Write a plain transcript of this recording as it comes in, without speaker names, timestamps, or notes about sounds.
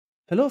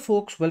Hello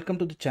folks, welcome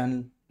to the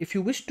channel. If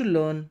you wish to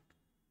learn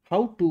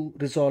how to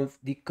resolve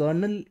the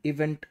kernel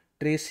event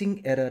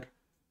tracing error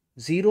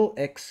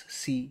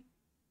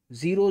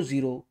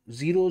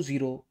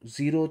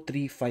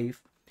 0x0000035,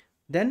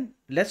 then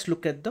let's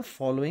look at the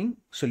following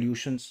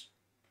solutions.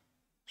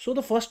 So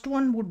the first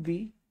one would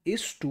be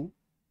is to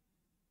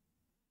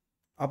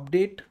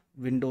update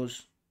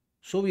Windows.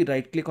 So we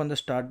right click on the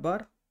start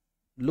bar,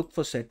 look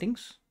for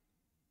settings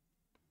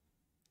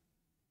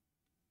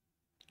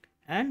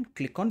and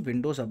click on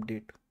Windows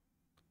Update.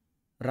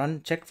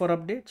 Run check for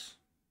updates.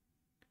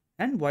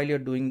 And while you're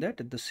doing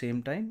that, at the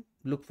same time,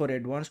 look for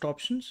advanced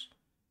options,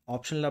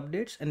 optional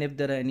updates, and if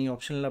there are any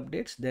optional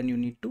updates, then you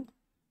need to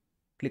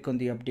click on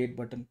the update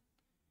button.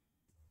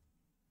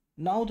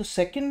 Now the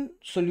second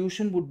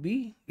solution would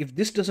be, if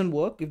this doesn't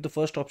work, if the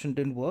first option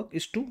didn't work,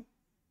 is to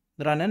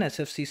run an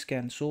SFC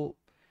scan. So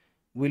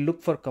we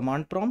look for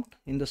command prompt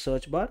in the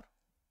search bar,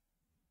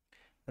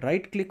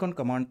 right click on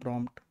command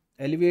prompt,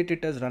 elevate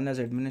it as run as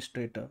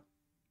administrator,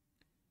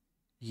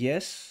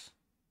 yes,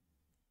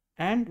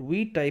 and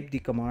we type the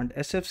command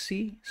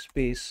sfc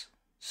space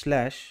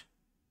slash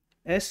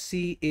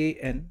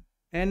SCANNOW.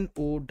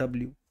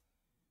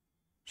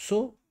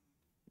 So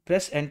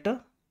press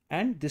enter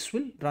and this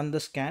will run the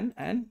scan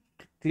and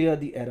clear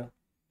the error.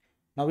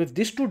 Now if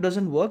this too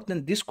doesn't work,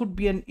 then this could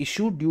be an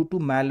issue due to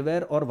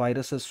malware or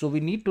viruses. So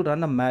we need to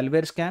run a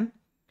malware scan.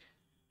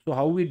 So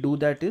how we do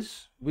that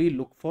is we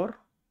look for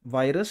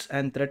virus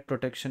and threat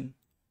protection.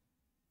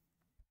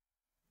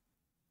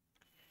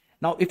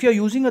 Now if you're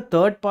using a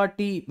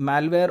third-party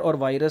malware or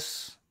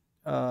virus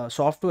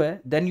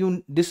software,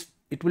 then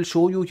it will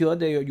show you here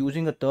that you're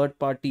using a third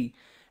party,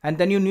 and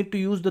then you need to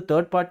use the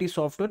third party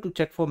software to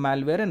check for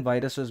malware and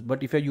viruses.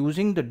 But if you're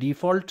using the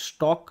default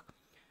stock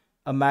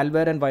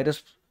malware and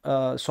virus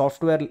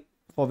software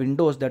for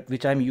Windows, that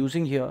which I'm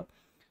using here,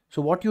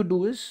 so what you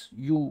do is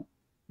you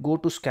go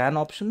to scan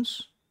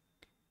options,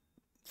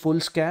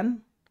 full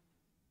scan,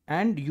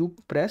 and you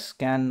press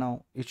scan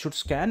now. It should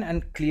scan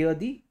and clear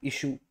the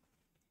issue.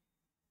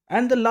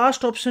 And the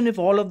last option, if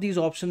all of these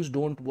options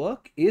don't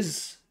work,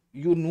 is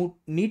you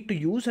need to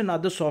use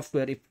another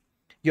software. If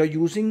you're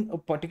using a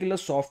particular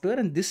software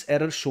and this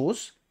error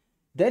shows,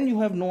 then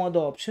you have no other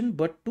option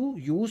but to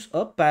use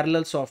a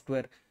parallel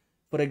software.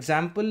 For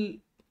example,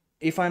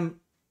 if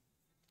I'm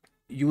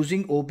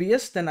using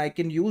OBS, then I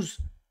can use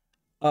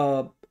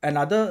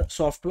another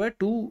software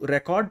to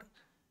record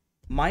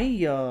my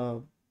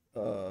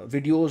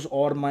videos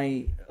or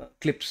my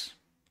clips,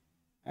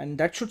 and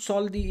that should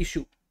solve the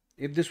issue.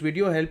 If this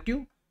video helped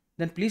you,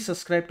 then please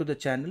subscribe to the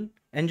channel.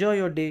 Enjoy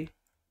your day.